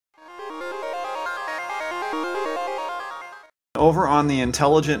Over on the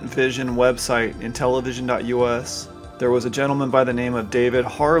Intellivision website, Intellivision.us, there was a gentleman by the name of David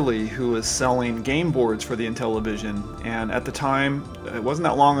Harley who was selling game boards for the Intellivision, and at the time, it wasn't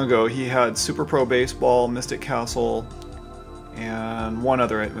that long ago, he had Super Pro Baseball, Mystic Castle, and one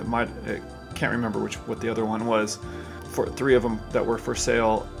other. I can't remember what the other one was. For 3 of them that were for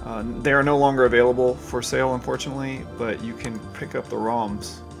sale. They are no longer available for sale, unfortunately, but you can pick up the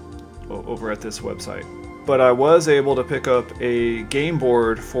ROMs over at this website. But I was able to pick up a game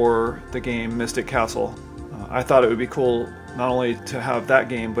board for the game Mystic Castle. I thought it would be cool not only to have that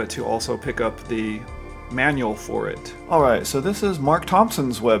game, but to also pick up the manual for it. Alright, so this is Mark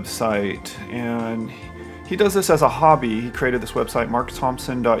Thompson's website, and he does this as a hobby. He created this website,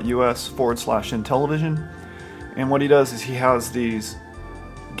 markthompson.us/Intellivision. And what he does is he has these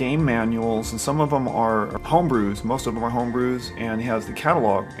game manuals, and some of them are homebrews, most of them are homebrews, and he has the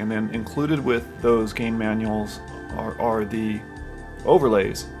catalog, and then included with those game manuals are the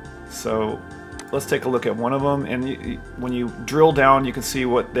overlays. So let's take a look at one of them, and when you drill down you can see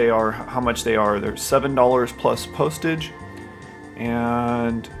what they are, how much they are. They're $7 plus postage,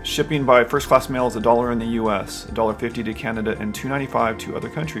 and shipping by first class mail is $1 in the US, $1.50 to Canada, and $2.95 to other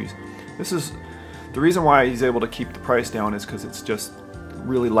countries. This is the reason why he's able to keep the price down, is because it's just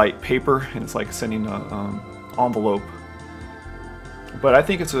really light paper, and it's like sending an envelope. But I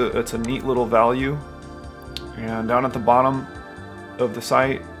think it's a neat little value. And down at the bottom of the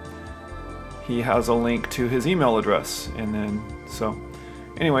site, he has a link to his email address. And then, so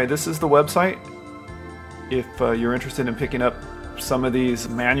anyway, this is the website. If you're interested in picking up some of these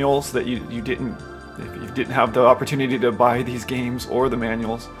manuals that if you didn't have the opportunity to buy these games or the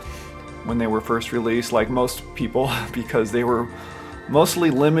manuals when they were first released, like most people, because they were mostly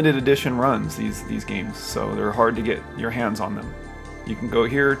limited edition runs, these games, so they're hard to get your hands on them. You can go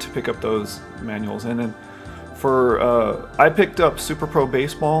here to pick up those manuals. And then for I picked up Super Pro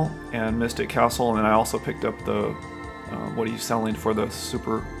Baseball and Mystic Castle, and then I also picked up the what he's selling for the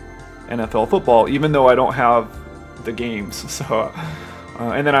Super NFL Football, even though I don't have the games. So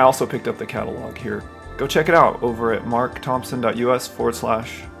and then I also picked up the catalog here. Go check it out over at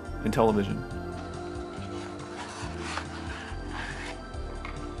markthompson.us/Intellivision.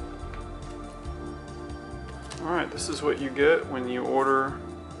 Alright, this is what you get when you order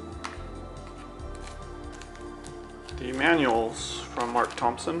the manuals from Mark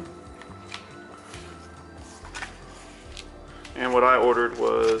Thompson. And what I ordered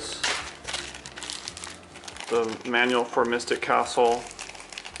was the manual for Mystic Castle,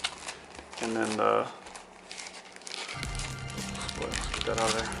 and then the, let's get that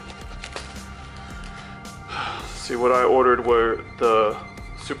out of there. See, what I ordered were the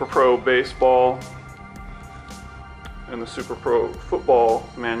Super Pro Baseball and the Super Pro Football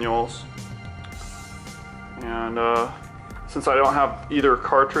manuals. And since I don't have either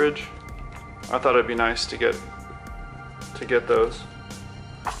cartridge, I thought it'd be nice to get those.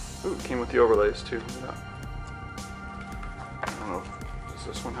 Ooh, it came with the overlays too. Yeah. I don't know, does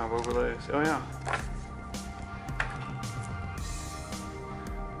this one have overlays? Oh yeah.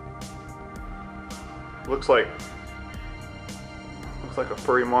 Looks like a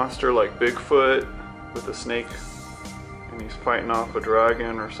furry monster like Bigfoot with a snake, and he's fighting off a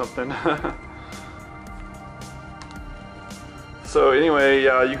dragon or something. So anyway,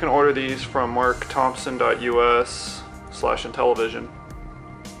 yeah, you can order these from markthompson.us/Intellivision.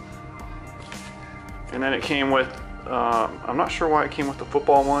 And then it came with, I'm not sure why it came with the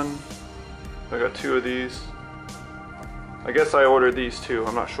football one. I got 2 of these. I guess I ordered these too,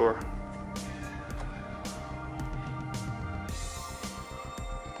 I'm not sure.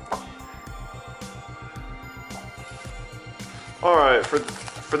 Alright,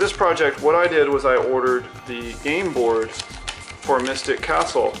 for this project, what I did was I ordered the game board for Mystic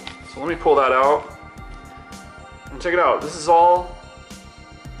Castle. So let me pull that out and check it out. This is all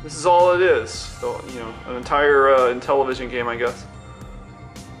it is. So, you know, an entire Intellivision game, I guess,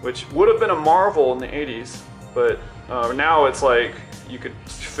 which would have been a marvel in the 80s, but now it's like you could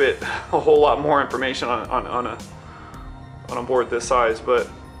fit a whole lot more information on a board this size. But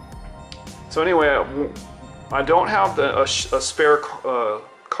so anyway, I don't have a spare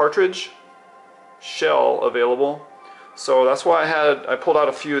cartridge shell available, so that's why I pulled out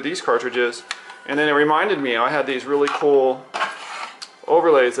a few of these cartridges. And then it reminded me I had these really cool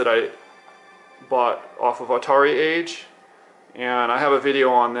overlays that I bought off of Atari Age, and I have a video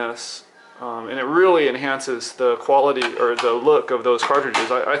on this, and it really enhances the quality or the look of those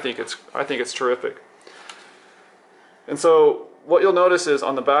cartridges. I think it's terrific. And so what you'll notice is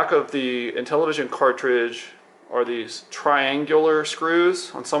on the back of the Intellivision cartridge are these triangular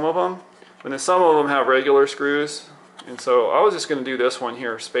screws on some of them, and then some of them have regular screws. And so I was just going to do this one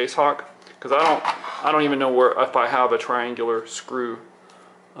here, Space Hawk, because I don't even know where, if I have a triangular screw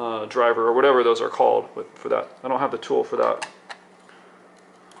driver or whatever those are called for that. I don't have the tool for that.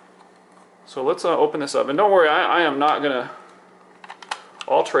 So let's open this up, and don't worry, I am not going to,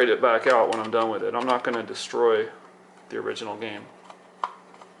 I'll trade it back out when I'm done with it. I'm not going to destroy the original game,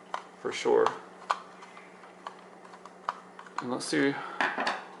 for sure. And let's see if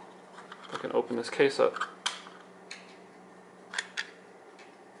I can open this case up.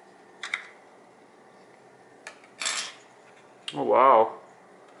 Oh wow,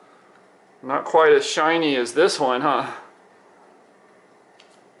 not quite as shiny as this one, huh?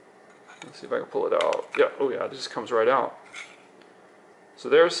 Let's see if I can pull it out. Yeah, oh yeah, it just comes right out. So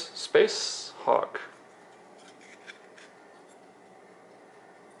there's Space Hawk.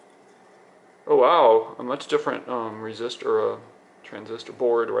 Oh wow, a much different resistor, transistor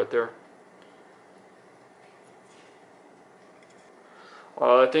board right there.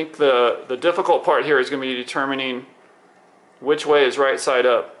 I think the difficult part here is going to be determining which way is right side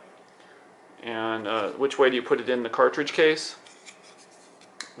up, and which way do you put it in the cartridge case.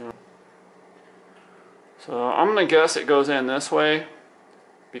 So I'm going to guess it goes in this way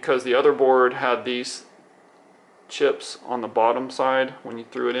because the other board had these chips on the bottom side when you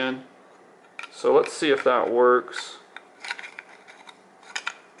threw it in. So let's see if that works.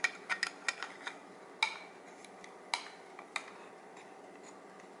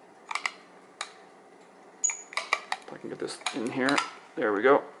 If I can get this in here. There we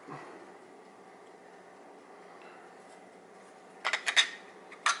go.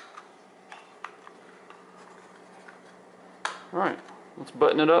 Alright, let's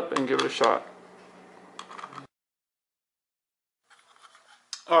button it up and give it a shot.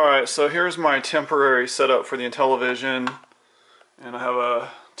 Alright, so here's my temporary setup for the Intellivision, and I have a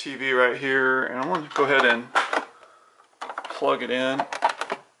TV right here, and I'm going to go ahead and plug it in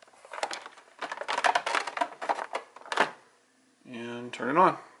and turn it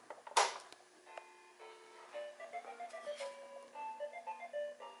on.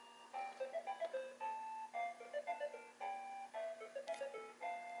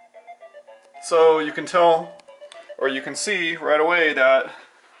 So you can tell, or you can see right away that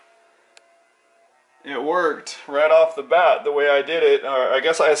it worked right off the bat the way I did it. I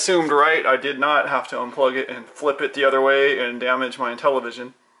guess I assumed right. I did not have to unplug it and flip it the other way and damage my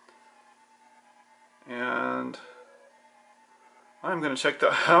Intellivision. And I'm going to check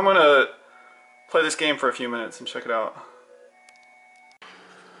that. I'm going to play this game for a few minutes and check it out.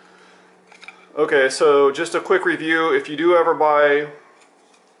 Okay, so just a quick review. If you do ever buy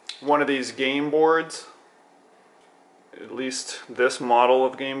one of these game boards, at least this model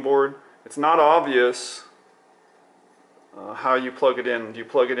of game board, it's not obvious how you plug it in. Do you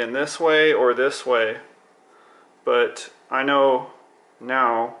plug it in this way or this way? But I know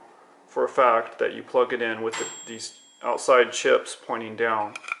now for a fact that you plug it in with these outside chips pointing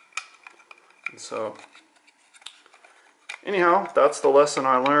down. And so anyhow, that's the lesson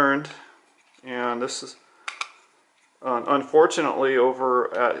I learned, and this is unfortunately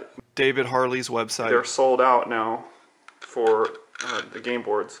over at David Harley's website. They're sold out now for the game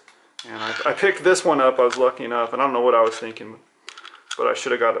boards. And I picked this one up. I was lucky enough, and I don't know what I was thinking, but I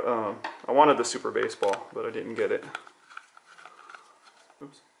should have got, I wanted the Super Baseball, but I didn't get it.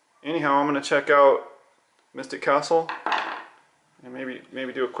 Oops. Anyhow, I'm going to check out Mystic Castle, and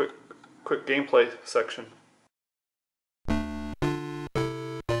maybe do a quick gameplay section.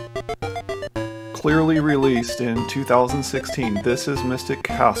 Clearly released in 2016, this is Mystic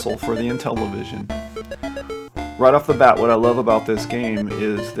Castle for the Intellivision. Right off the bat, what I love about this game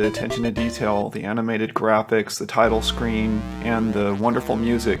is the attention to detail, the animated graphics, the title screen, and the wonderful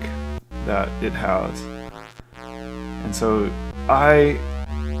music that it has. And so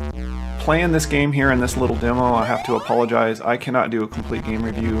playing this game here in this little demo, I have to apologize. I cannot do a complete game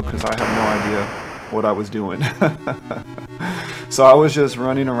review because I have no idea what I was doing. So I was just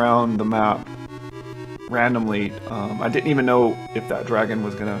running around the map randomly. I didn't even know if that dragon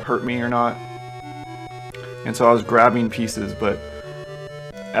was going to hurt me or not. And so I was grabbing pieces, but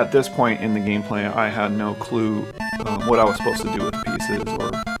at this point in the gameplay I had no clue what I was supposed to do with the pieces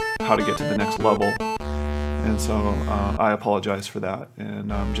or how to get to the next level. And so I apologize for that,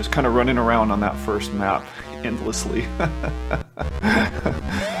 and I'm just kind of running around on that first map endlessly.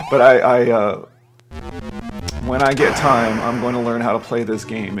 But when I get time, I'm going to learn how to play this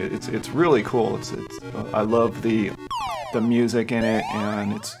game. It's really cool. I love the music in it,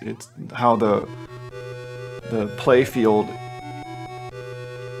 and it's how the play field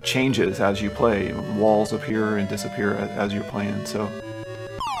changes as you play. Walls appear and disappear as you're playing. So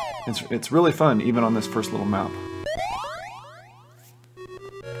it's really fun, even on this first little map.